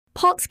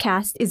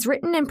Paltzcast is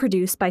written and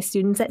produced by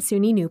students at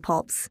SUNY New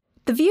Paltz.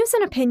 The views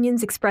and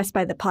opinions expressed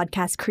by the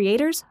podcast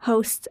creators,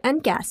 hosts,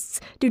 and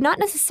guests do not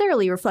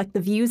necessarily reflect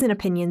the views and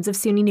opinions of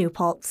SUNY New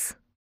Paltz.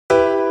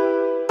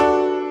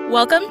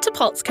 Welcome to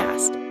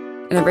Paltzcast,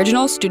 an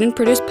original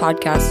student-produced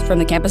podcast from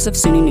the campus of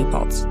SUNY New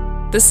Paltz.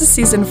 This is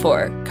Season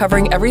 4,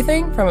 covering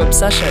everything from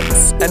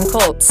obsessions and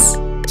cults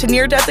to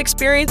near-death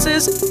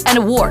experiences and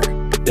a war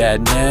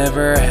that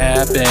never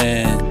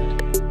happened.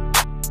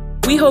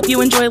 We hope you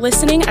enjoy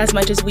listening as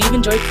much as we've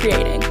enjoyed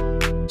creating.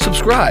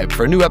 Subscribe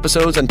for new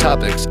episodes and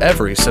topics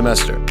every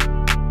semester.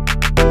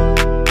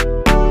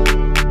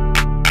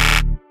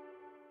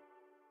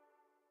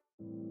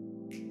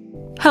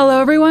 Hello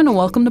everyone and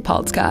welcome to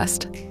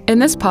Paltzcast. In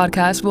this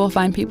podcast, we'll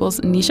find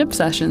people's niche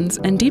obsessions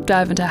and deep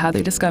dive into how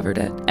they discovered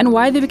it and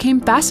why they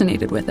became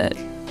fascinated with it.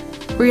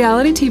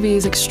 Reality TV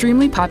is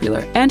extremely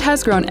popular and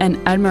has grown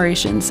in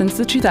admiration since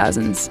the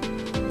 2000s.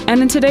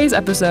 And in today's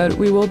episode,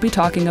 we will be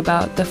talking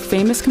about the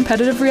famous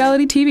competitive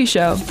reality TV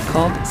show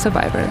called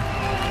Survivor.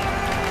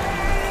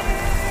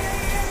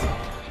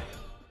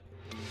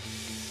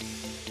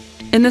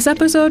 In this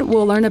episode,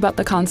 we'll learn about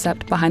the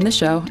concept behind the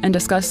show and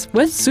discuss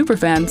with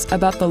superfans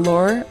about the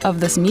lore of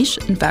this niche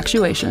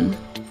infatuation.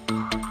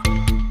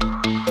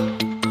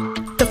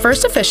 The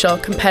first official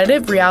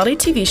competitive reality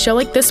TV show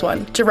like this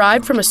one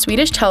derived from a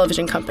Swedish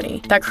television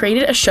company that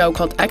created a show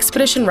called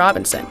Expedition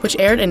Robinson, which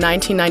aired in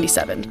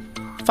 1997.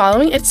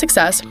 Following its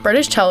success,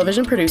 British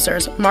television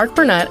producers Mark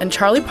Burnett and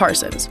Charlie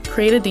Parsons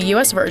created the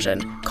US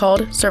version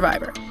called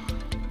Survivor.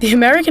 The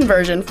American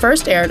version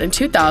first aired in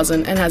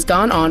 2000 and has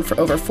gone on for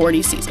over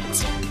 40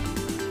 seasons.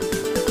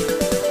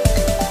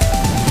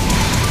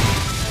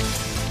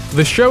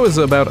 The show is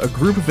about a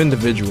group of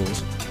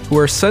individuals who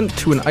are sent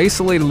to an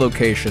isolated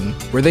location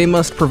where they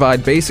must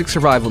provide basic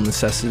survival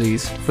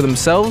necessities for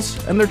themselves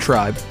and their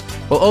tribe,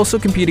 while also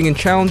competing in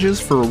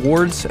challenges for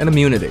rewards and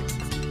immunity.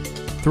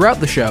 Throughout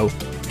the show,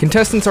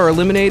 contestants are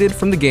eliminated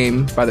from the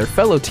game by their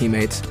fellow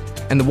teammates,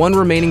 and the one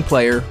remaining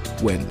player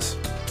wins.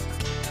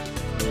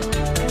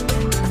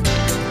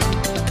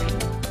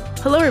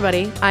 Hello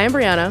everybody, I am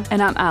Brianna.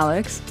 And I'm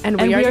Alex.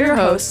 And we are your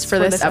hosts for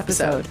this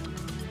episode.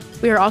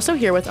 We are also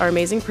here with our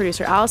amazing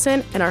producer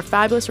Alison and our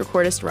fabulous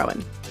recordist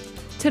Rowan.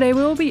 Today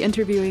we will be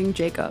interviewing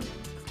Jacob.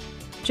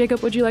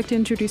 Jacob, would you like to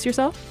introduce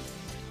yourself?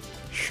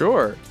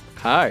 Sure.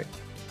 Hi,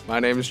 my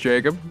name is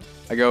Jacob.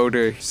 I go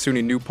to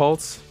SUNY New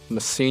Paltz. I'm a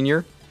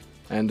senior,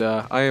 and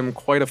I am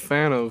quite a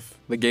fan of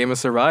the game of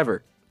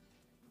Survivor.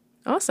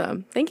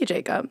 Awesome. Thank you,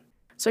 Jacob.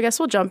 So I guess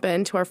we'll jump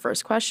into our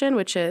first question,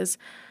 which is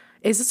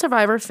the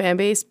Survivor fan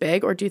base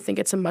big, or do you think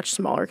it's a much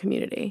smaller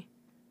community?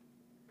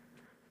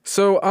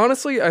 So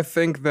honestly, I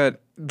think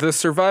that the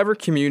Survivor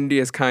community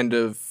has kind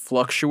of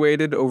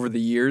fluctuated over the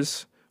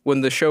years.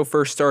 When the show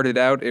first started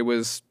out, it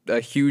was a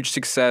huge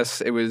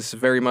success. It was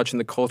very much in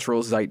the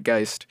cultural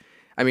zeitgeist.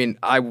 I mean,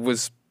 I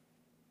was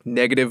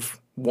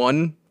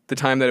 -1 the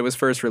time that it was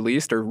first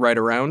released, or right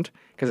around,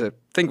 because I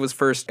think it was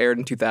first aired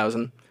in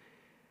 2000.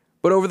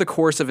 But over the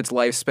course of its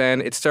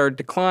lifespan, it started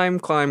to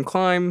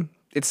climb.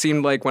 It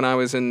seemed like when I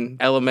was in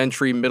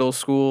elementary, middle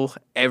school,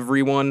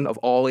 everyone of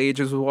all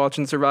ages was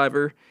watching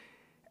Survivor.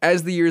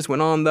 As the years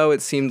went on, though,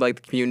 it seemed like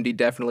the community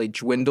definitely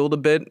dwindled a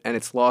bit, and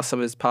it's lost some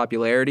of its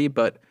popularity.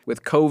 But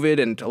with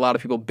COVID and a lot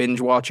of people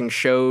binge-watching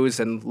shows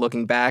and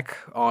looking back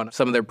on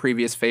some of their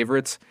previous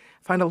favorites,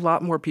 I find a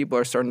lot more people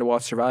are starting to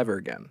watch Survivor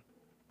again.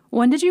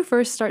 When did you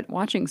first start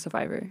watching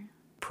Survivor?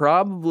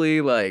 Probably,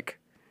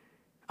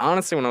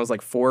 honestly, when I was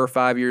 4 or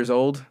 5 years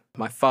old.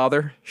 My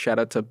father, shout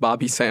out to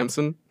Bobby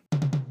Sampson.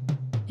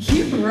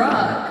 You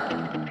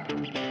rock!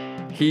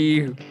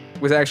 He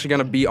was actually going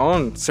to be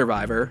on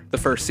Survivor the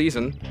first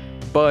season,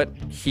 but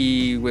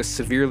he was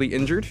severely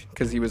injured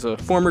because he was a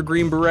former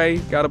Green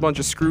Beret, got a bunch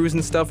of screws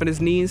and stuff in his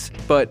knees.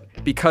 But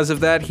because of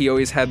that, he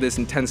always had this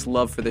intense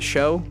love for the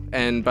show,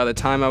 and by the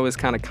time I was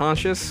kind of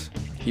conscious,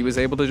 he was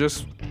able to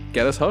just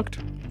get us hooked.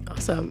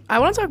 Awesome. I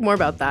want to talk more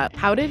about that.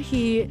 How did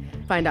he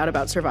find out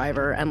about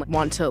Survivor and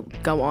want to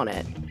go on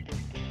it?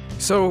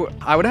 So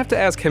I would have to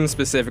ask him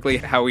specifically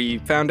how he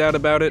found out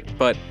about it,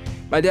 but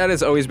my dad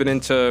has always been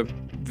into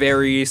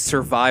very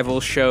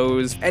survival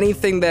shows,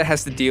 anything that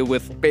has to deal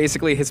with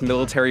basically his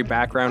military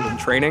background and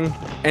training.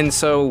 And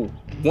so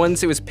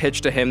once it was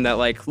pitched to him that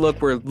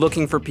look, we're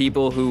looking for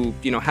people who,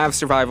 have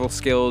survival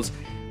skills,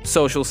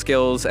 social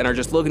skills, and are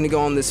just looking to go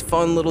on this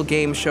fun little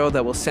game show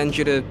that will send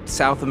you to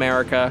South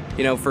America,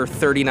 for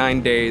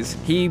 39 days.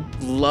 He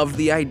loved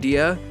the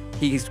idea.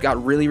 He's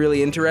got really,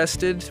 really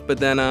interested, but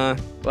then,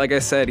 like I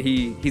said,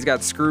 he's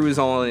got screws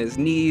all on his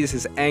knees,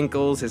 his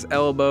ankles, his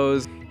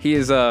elbows. He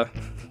is a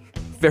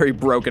very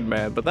broken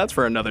man, but that's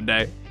for another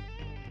day.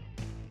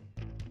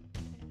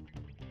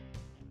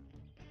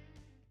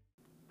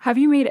 Have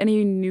you made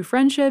any new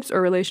friendships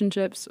or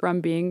relationships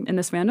from being in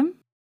this fandom?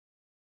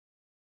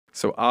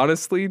 So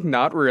honestly,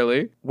 not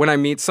really. When I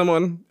meet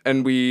someone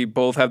and we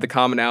both have the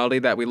commonality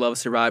that we love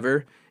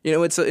Survivor,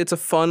 it's a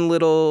fun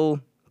little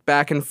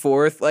back and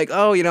forth,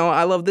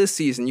 I love this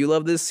season, you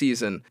love this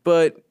season.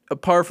 But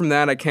apart from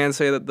that, I can't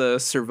say that the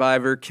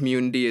Survivor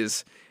community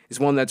is is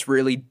one that's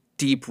really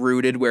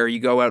deep-rooted where you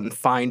go out and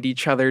find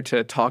each other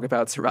to talk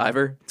about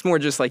Survivor. It's more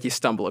just like you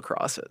stumble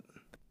across it.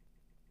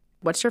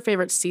 What's your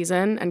favorite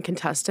season and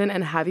contestant,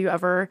 and have you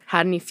ever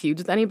had any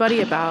feuds with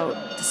anybody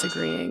about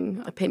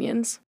disagreeing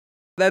opinions?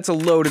 That's a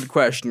loaded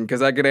question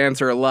because I could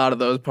answer a lot of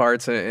those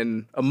parts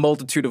in a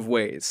multitude of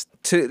ways.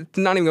 To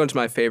not even go into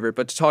my favorite,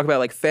 but to talk about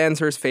like fans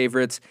versus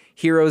favorites,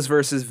 heroes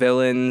versus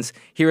villains,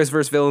 heroes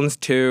versus villains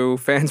 2,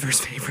 fans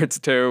versus favorites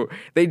 2.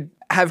 They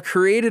have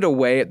created a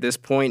way at this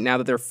point, now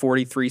that they're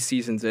 43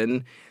 seasons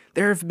in,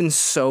 there have been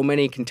so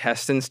many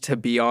contestants to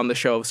be on the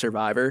show of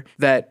Survivor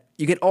that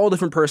you get all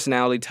different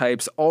personality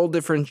types, all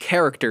different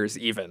characters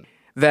even.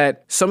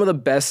 That some of the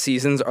best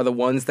seasons are the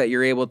ones that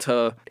you're able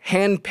to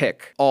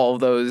handpick all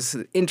those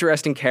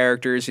interesting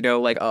characters, you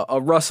know, like a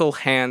Russell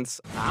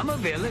Hantz. I'm a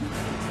villain.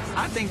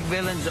 I think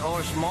villains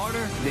are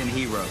smarter than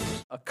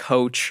heroes. A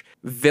coach.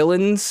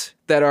 Villains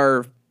that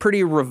are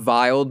pretty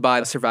reviled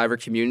by the Survivor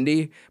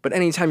community, but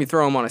anytime you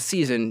throw them on a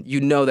season, you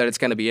know that it's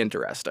going to be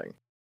interesting.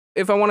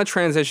 If I want to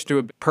transition to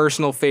a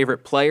personal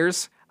favorite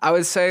players, I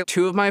would say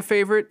 2 of my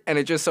favorite, and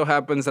it just so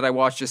happens that I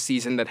watched a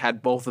season that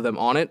had both of them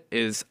on it,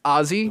 is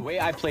Ozzy. The way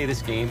I play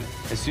this game,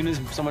 as soon as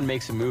someone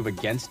makes a move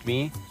against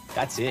me,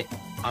 that's it.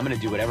 I'm going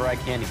to do whatever I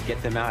can to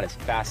get them out as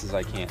fast as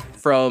I can.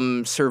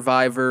 From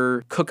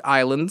Survivor Cook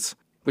Islands,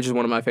 which is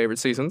one of my favorite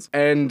seasons,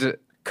 and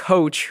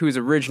Coach, who's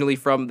originally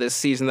from this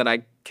season that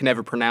I can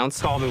never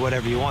pronounce. Call me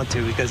whatever you want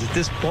to, because at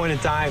this point in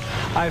time,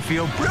 I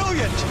feel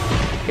brilliant.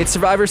 It's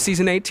Survivor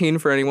Season 18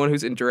 for anyone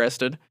who's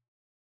interested.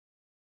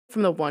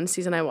 From the one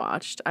season I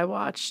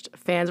watched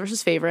fans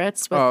versus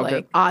favorites with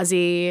like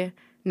Ozzy,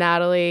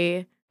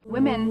 Natalie.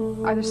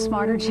 Women are the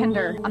smarter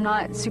gender. I'm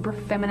not super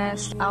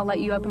feminist. I'll let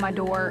you open my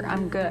door.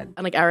 I'm good.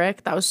 And like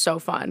Eric, that was so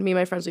fun. Me and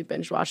my friends, we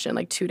binge watched it in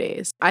like 2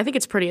 days. I think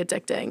it's pretty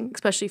addicting,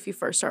 especially if you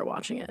first start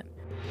watching it.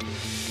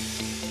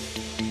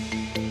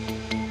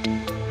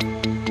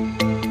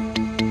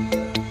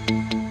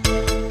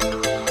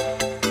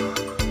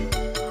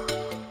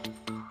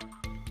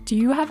 Do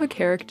you have a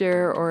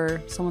character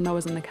or someone that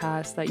was in the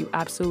cast that you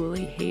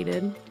absolutely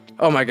hated?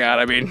 Oh my God,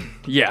 I mean,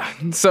 yeah.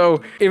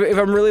 So if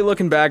I'm really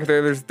looking back,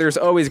 there's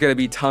always going to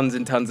be tons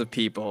and tons of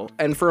people,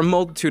 and for a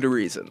multitude of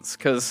reasons.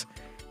 Because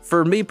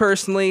for me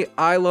personally,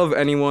 I love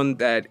anyone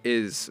that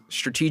is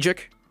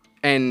strategic.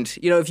 And,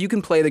 you know, if you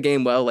can play the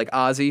game well, like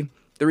Ozzy,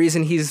 the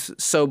reason he's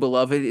so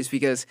beloved is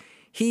because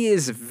he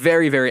is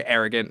very, very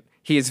arrogant.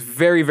 He is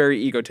very,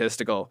 very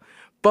egotistical.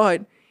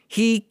 But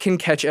he can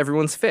catch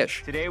everyone's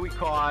fish. Today we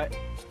caught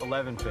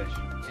 11 fish,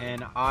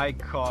 and I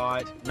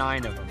caught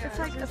 9 of them. It's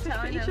like a fish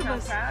for each of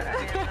us.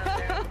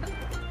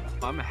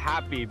 I'm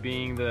happy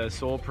being the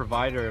sole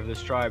provider of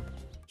this tribe.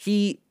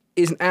 He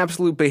is an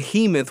absolute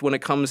behemoth when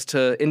it comes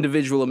to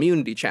individual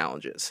immunity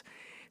challenges.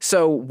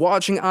 So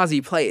watching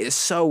Ozzy play is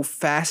so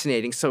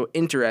fascinating, so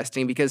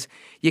interesting, because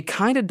you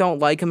kind of don't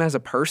like him as a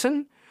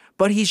person,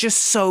 but he's just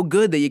so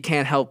good that you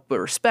can't help but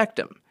respect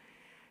him.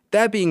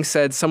 That being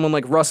said, someone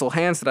like Russell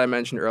Hantz that I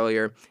mentioned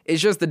earlier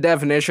is just the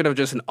definition of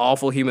just an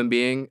awful human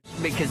being.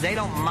 Because they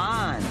don't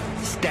mind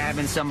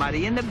stabbing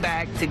somebody in the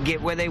back to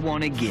get where they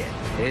want to get.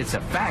 It's a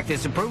fact.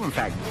 It's a proven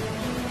fact.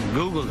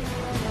 Google it.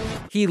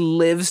 He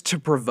lives to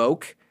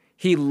provoke.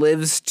 He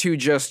lives to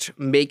just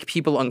make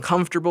people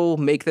uncomfortable,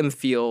 make them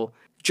feel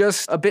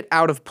just a bit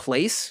out of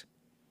place.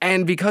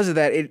 And because of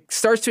that, it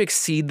starts to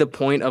exceed the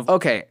point of,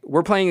 okay,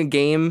 we're playing a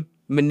game,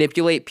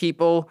 manipulate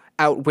people,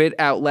 outwit,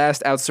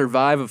 outlast,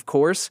 outsurvive, of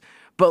course.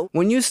 But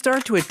when you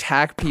start to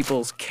attack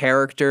people's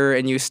character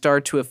and you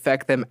start to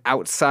affect them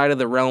outside of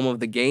the realm of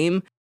the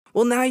game,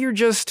 well, now you're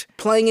just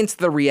playing into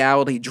the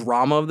reality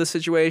drama of the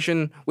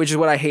situation, which is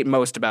what I hate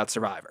most about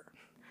Survivor.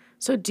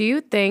 So do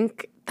you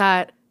think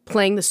that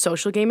playing the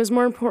social game is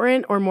more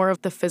important or more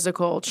of the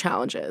physical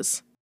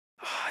challenges?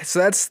 So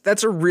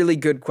that's a really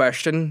good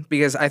question,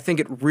 because I think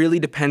it really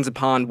depends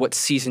upon what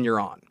season you're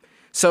on.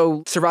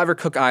 So Survivor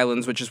Cook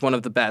Islands, which is one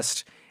of the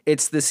best,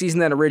 it's the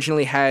season that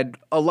originally had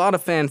a lot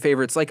of fan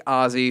favorites like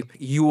Ozzy,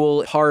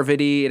 Yule,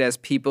 Parvati. It has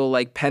people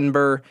like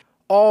Penber,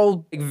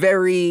 all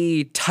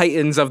very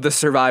titans of the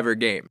Survivor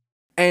game.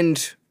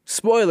 And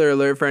spoiler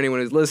alert for anyone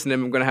who's listening,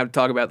 I'm going to have to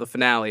talk about the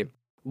finale.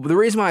 The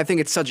reason why I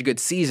think it's such a good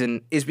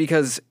season is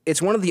because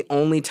it's one of the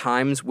only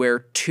times where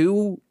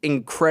 2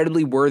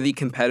 incredibly worthy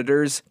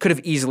competitors could have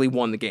easily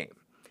won the game.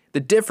 The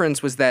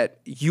difference was that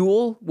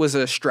Yule was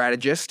a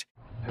strategist.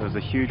 It was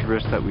a huge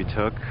risk that we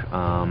took,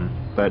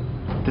 but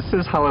this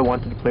is how I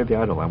wanted to play the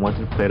idol. I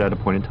wanted to play it at a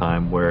point in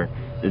time where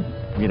it,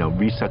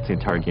 resets the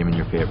entire game in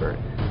your favor.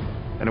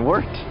 And it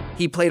worked.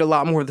 He played a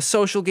lot more of the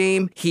social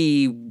game.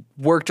 He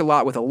worked a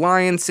lot with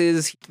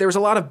alliances. There was a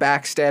lot of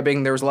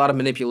backstabbing. There was a lot of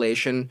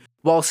manipulation,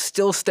 while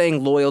still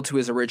staying loyal to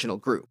his original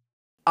group.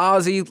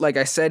 Ozzy, like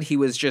I said, he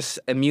was just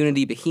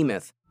immunity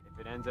behemoth.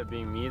 If it ends up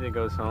being me that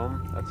goes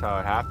home, that's how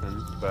it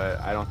happens,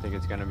 but I don't think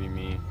it's going to be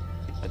me.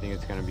 I think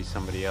it's going to be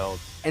somebody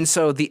else. And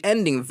so the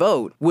ending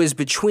vote was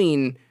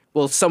between,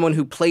 well, someone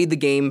who played the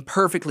game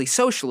perfectly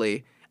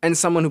socially and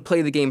someone who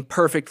played the game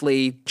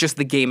perfectly, just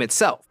the game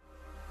itself.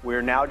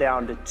 We're now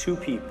down to 2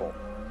 people.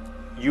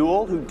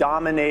 Yule, who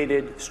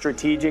dominated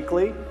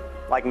strategically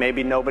like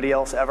maybe nobody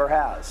else ever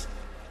has.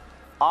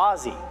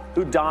 Ozzy,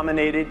 who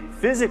dominated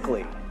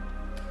physically,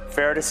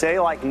 fair to say,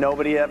 like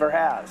nobody ever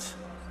has.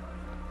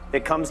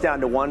 It comes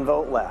down to one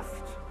vote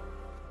left.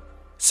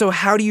 So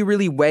how do you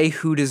really weigh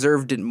who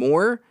deserved it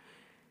more?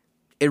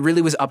 It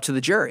really was up to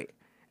the jury.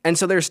 And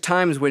so there's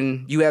times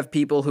when you have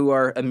people who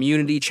are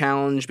immunity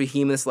challenge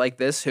behemoths like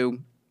this who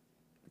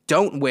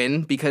don't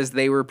win because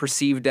they were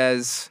perceived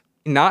as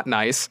not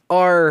nice,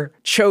 are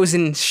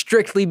chosen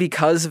strictly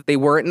because they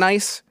weren't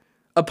nice,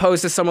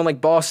 opposed to someone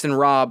like Boston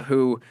Rob,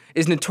 who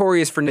is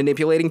notorious for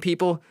manipulating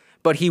people,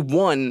 but he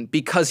won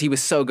because he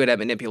was so good at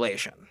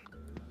manipulation.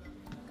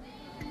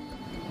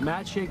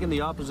 Matt shaking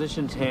the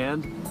opposition's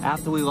hand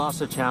after we lost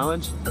the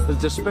challenge is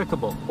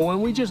despicable.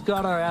 When we just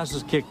got our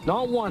asses kicked,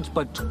 not once,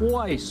 but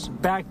twice,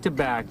 back to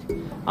back,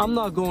 I'm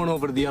not going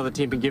over to the other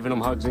team and giving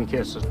them hugs and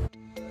kisses.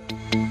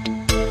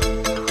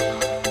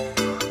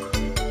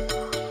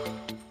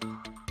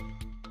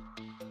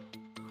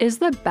 Is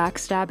the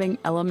backstabbing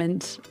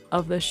element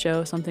of the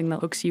show something that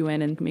hooks you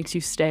in and makes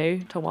you stay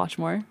to watch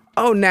more?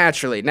 Oh,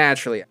 naturally.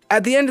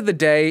 At the end of the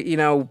day,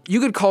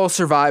 you could call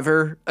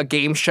Survivor a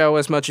game show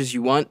as much as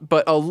you want,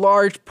 but a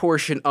large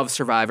portion of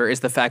Survivor is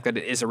the fact that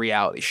it is a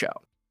reality show.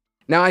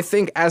 Now, I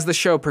think as the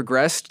show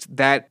progressed,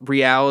 that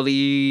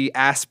reality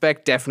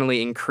aspect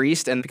definitely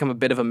increased and become a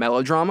bit of a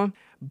melodrama,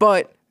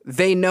 but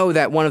they know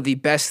that one of the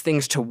best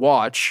things to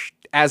watch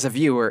as a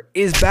viewer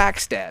is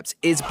backstabs,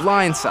 is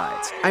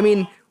blindsides. I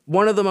mean,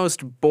 one of the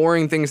most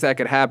boring things that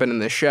could happen in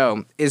this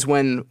show is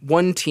when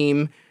one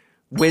team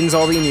wins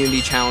all the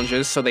immunity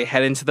challenges, so they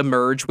head into the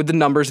merge with the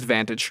numbers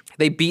advantage.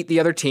 They beat the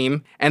other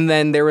team, and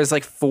then there was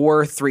like 4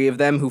 or 3 of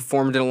them who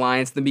formed an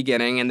alliance in the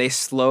beginning, and they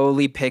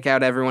slowly pick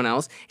out everyone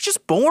else. It's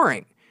just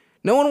boring.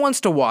 No one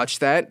wants to watch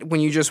that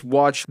when you just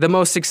watch the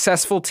most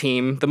successful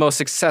team, the most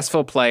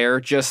successful player,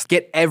 just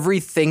get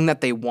everything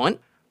that they want.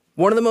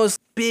 One of the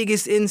most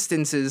biggest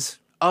instances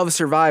of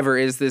Survivor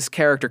is this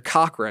character,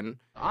 Cochran.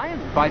 I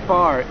am by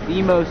far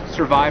the most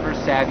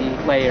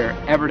Survivor-savvy player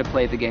ever to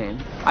play the game.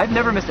 I've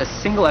never missed a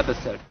single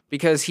episode.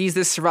 Because he's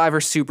this Survivor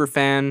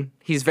superfan.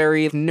 He's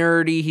very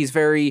nerdy. He's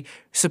very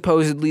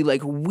supposedly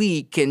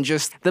weak and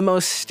just the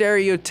most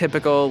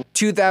stereotypical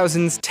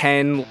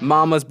 2010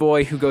 mama's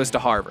boy who goes to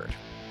Harvard.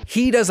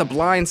 He does a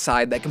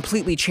blindside that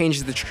completely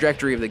changes the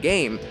trajectory of the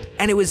game,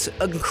 and it was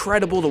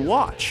incredible to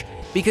watch.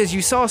 Because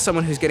you saw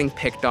someone who's getting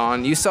picked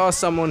on, you saw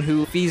someone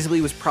who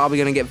feasibly was probably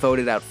going to get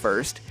voted out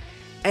first,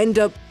 end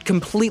up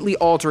completely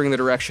altering the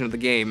direction of the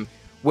game,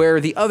 where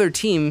the other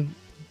team,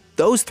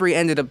 those 3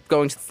 ended up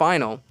going to the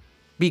final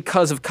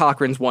because of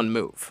Cochran's one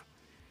move.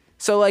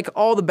 So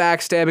all the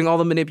backstabbing, all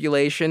the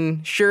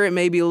manipulation, sure, it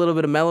may be a little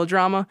bit of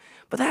melodrama,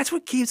 but that's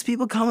what keeps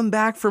people coming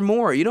back for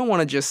more. You don't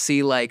want to just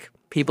see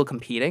people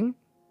competing.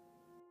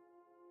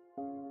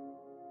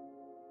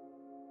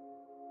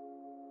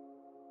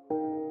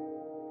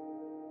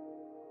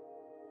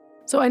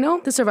 So I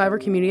know the Survivor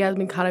community has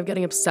been kind of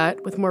getting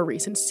upset with more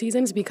recent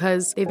seasons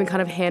because they've been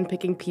kind of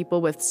handpicking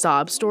people with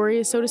sob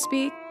stories, so to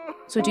speak.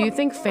 So do you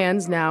think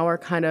fans now are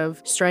kind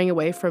of straying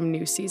away from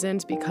new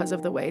seasons because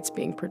of the way it's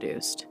being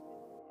produced?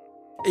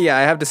 Yeah,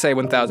 I have to say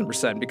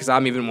 1,000% because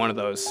I'm even one of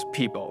those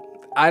people.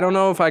 I don't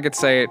know if I could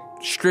say it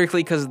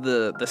strictly because of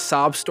the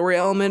sob story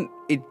element.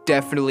 It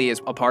definitely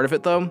is a part of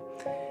it, though.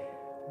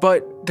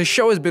 But the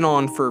show has been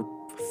on for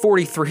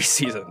 43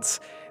 seasons.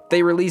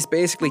 They release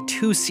basically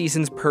 2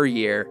 seasons per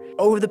year.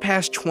 Over the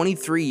past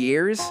 23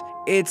 years,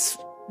 it's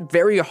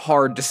very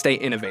hard to stay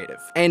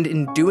innovative. And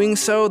in doing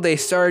so, they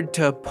started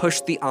to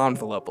push the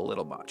envelope a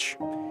little much.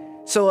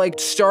 So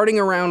starting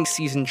around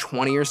season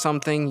 20 or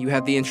something, you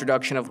had the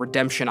introduction of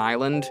Redemption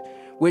Island,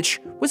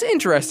 which was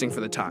interesting for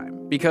the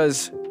time,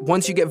 because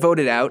once you get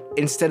voted out,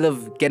 instead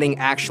of getting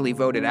actually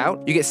voted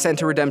out, you get sent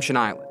to Redemption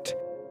Island.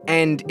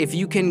 And if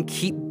you can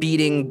keep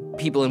beating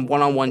people in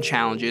one-on-one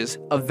challenges,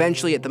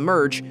 eventually at the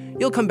merge,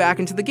 you'll come back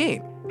into the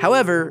game.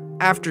 However,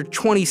 after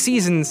 20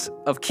 seasons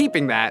of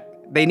keeping that,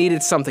 they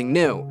needed something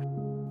new.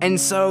 And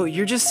so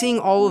you're just seeing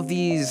all of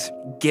these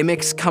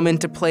gimmicks come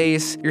into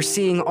place. You're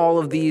seeing all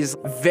of these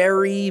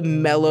very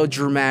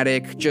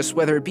melodramatic, just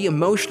whether it be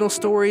emotional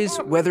stories,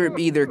 whether it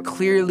be they're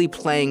clearly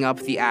playing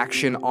up the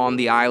action on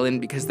the island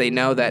because they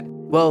know that,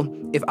 well,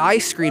 if I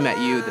scream at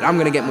you, then I'm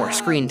gonna get more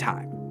screen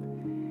time.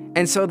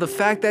 And so the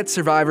fact that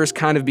Survivor's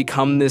kind of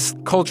become this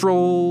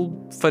cultural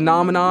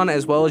phenomenon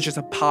as well as just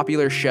a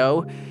popular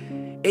show,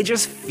 it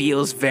just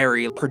feels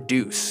very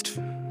produced.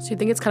 So you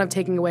think it's kind of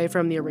taking away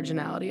from the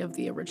originality of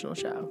the original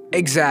show?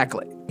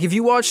 Exactly. If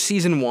you watch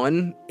season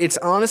 1, it's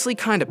honestly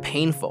kind of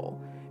painful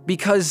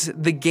because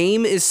the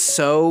game is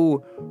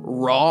so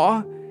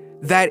raw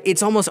that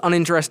it's almost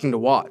uninteresting to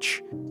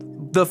watch.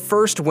 The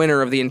first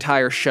winner of the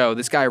entire show,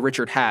 this guy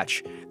Richard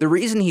Hatch, the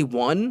reason he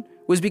won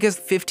was because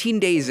 15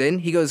 days in,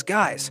 he goes,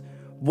 guys,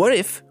 what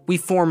if we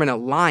form an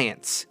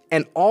alliance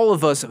and all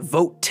of us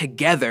vote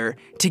together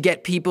to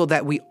get people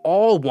that we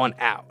all want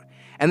out?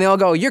 And they all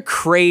go, you're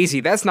crazy,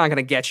 that's not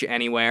gonna get you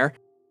anywhere.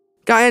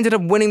 Guy ended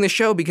up winning the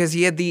show because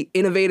he had the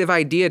innovative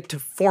idea to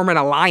form an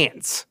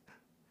alliance.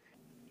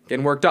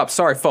 Getting worked up.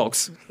 Sorry,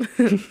 folks.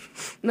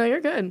 No, you're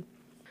good.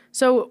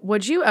 So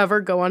would you ever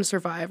go on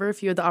Survivor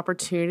if you had the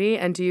opportunity?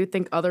 And do you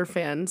think other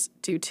fans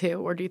do too?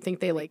 Or do you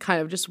think they like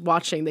kind of just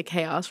watching the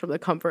chaos from the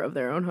comfort of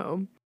their own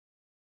home?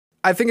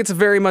 I think it's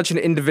very much an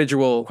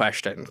individual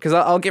question. Because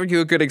I'll give you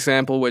a good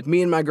example with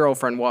me and my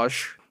girlfriend,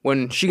 Wash.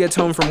 When she gets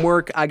home from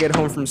work, I get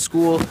home from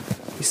school.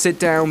 We sit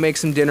down, make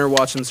some dinner,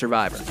 watch some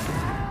Survivor.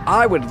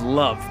 I would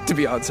love to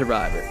be on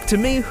Survivor. To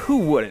me, who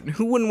wouldn't?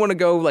 Who wouldn't want to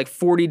go like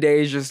 40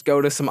 days, just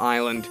go to some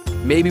island,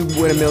 maybe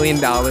win $1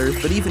 million,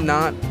 but even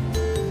not,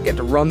 get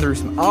to run through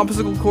some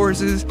obstacle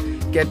courses,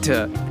 get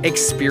to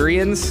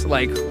experience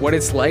like what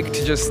it's like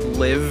to just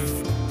live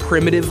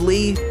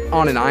primitively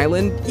on an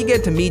island. You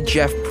get to meet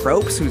Jeff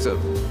Probst, who's a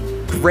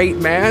great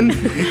man.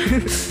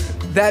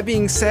 That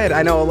being said,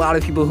 I know a lot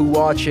of people who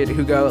watch it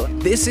who go,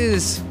 this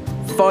is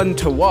fun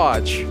to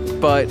watch,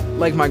 but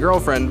like my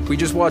girlfriend, we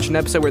just watched an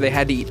episode where they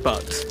had to eat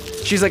bugs.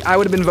 She's like, I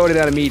would have been voted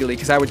out immediately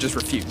because I would just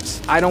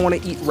refuse. I don't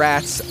want to eat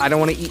rats. I don't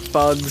want to eat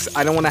bugs.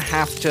 I don't want to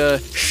have to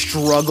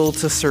struggle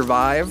to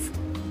survive.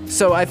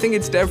 So I think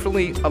it's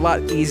definitely a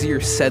lot easier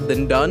said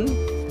than done,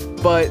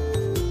 but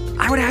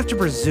I would have to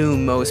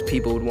presume most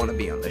people would want to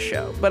be on the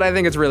show. But I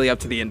think it's really up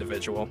to the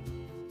individual.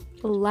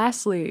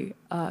 Lastly,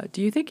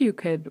 do you think you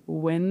could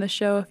win the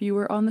show if you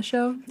were on the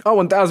show? Oh,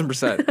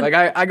 1,000%. Like,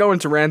 I go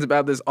into rants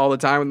about this all the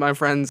time with my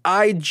friends.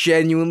 I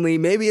genuinely,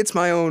 maybe it's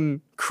my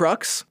own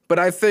crux, but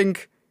I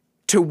think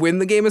to win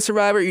the game of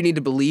Survivor, you need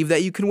to believe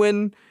that you can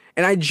win.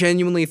 And I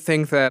genuinely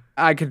think that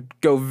I could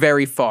go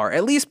very far,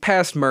 at least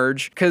past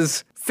merge,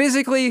 because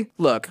physically,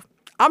 look,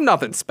 I'm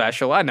nothing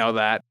special, I know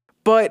that.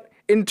 But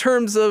in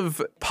terms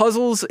of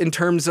puzzles, in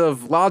terms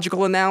of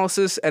logical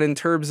analysis, and in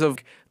terms of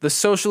the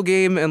social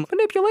game and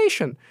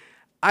manipulation,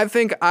 I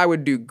think I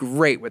would do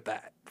great with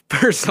that,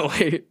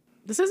 personally.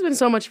 This has been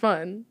so much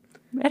fun.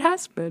 It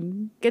has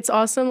been. It's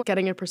awesome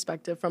getting a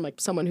perspective from like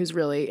someone who's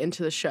really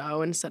into the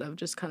show instead of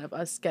just kind of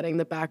us getting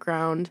the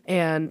background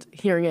and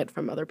hearing it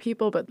from other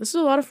people. But this is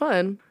a lot of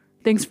fun.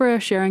 Thanks for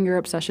sharing your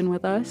obsession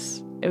with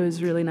us. It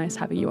was really nice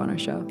having you on our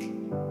show.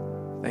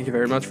 Thank you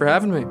very much for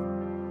having me.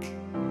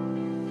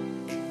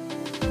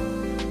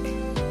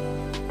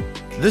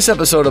 This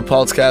episode of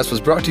Paltzcast was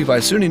brought to you by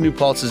SUNY New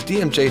Paltz's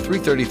DMJ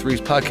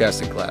 333's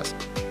podcasting class.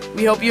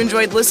 We hope you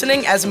enjoyed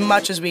listening as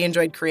much as we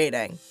enjoyed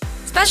creating.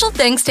 Special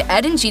thanks to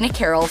Ed and Gina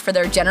Carroll for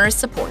their generous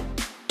support.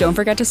 Don't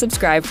forget to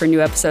subscribe for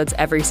new episodes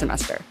every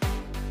semester.